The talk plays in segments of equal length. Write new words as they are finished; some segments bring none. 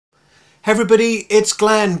Hey everybody, it's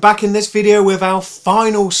Glenn, back in this video with our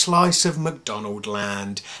final slice of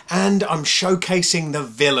McDonaldland, and I'm showcasing the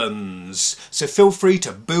villains, so feel free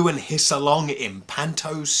to boo and hiss along in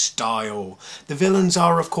Panto style. The villains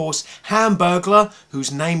are of course Hamburglar,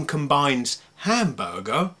 whose name combines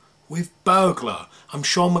hamburger with burglar. I'm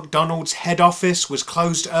sure McDonald's head office was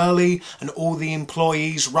closed early and all the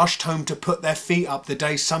employees rushed home to put their feet up the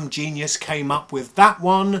day some genius came up with that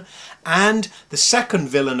one. And the second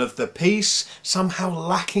villain of the piece, somehow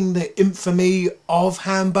lacking the infamy of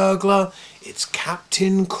Hamburglar, it's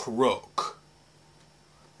Captain Crook.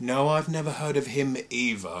 No, I've never heard of him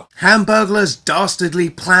either. Hamburglar's dastardly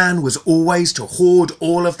plan was always to hoard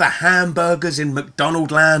all of the hamburgers in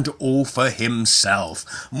McDonaldland all for himself.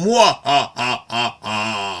 Mwahahaha!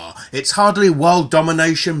 It's hardly world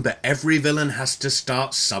domination, but every villain has to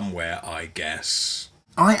start somewhere, I guess.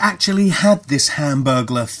 I actually had this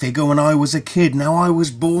Hamburglar figure when I was a kid. Now, I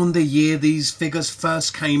was born the year these figures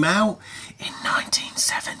first came out, in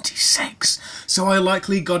 1976, so I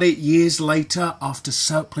likely got it years later after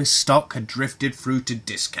surplus stock had drifted through to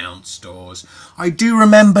discount stores. I do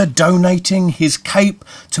remember donating his cape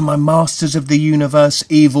to my Masters of the Universe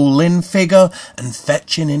Evil Lynn figure and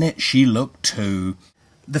fetching in it she looked too.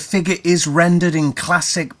 The figure is rendered in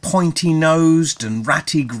classic pointy-nosed and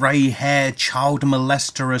ratty grey-hair child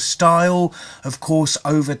molester style. Of course,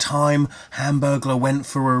 over time, Hamburglar went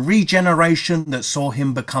through a regeneration that saw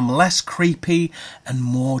him become less creepy and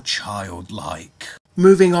more childlike.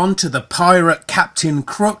 Moving on to the pirate Captain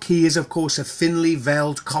Crook, he is of course a thinly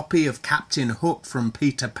veiled copy of Captain Hook from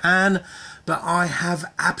Peter Pan, but I have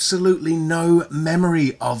absolutely no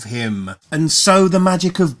memory of him. And so the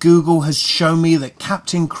magic of Google has shown me that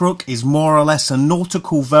Captain Crook is more or less a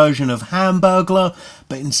nautical version of Hamburglar,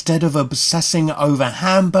 but instead of obsessing over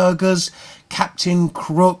hamburgers, Captain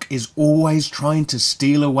Crook is always trying to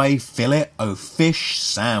steal away fillet-o-fish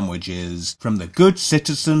sandwiches from the good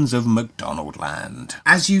citizens of McDonaldland.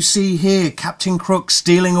 As you see here, Captain Crook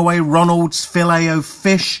stealing away Ronald's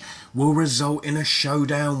fillet-o-fish will result in a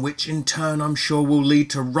showdown, which in turn I'm sure will lead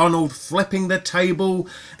to Ronald flipping the table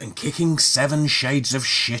and kicking 7 shades of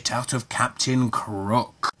shit out of Captain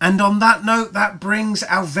Crook. And on that note, that brings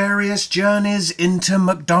our various journeys into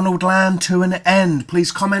McDonaldland to an end.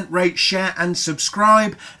 Please comment, rate, share and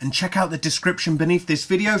subscribe, and check out the description beneath this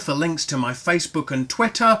video for links to my Facebook and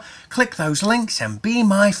Twitter. Click those links and be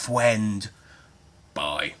my friend.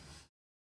 Bye.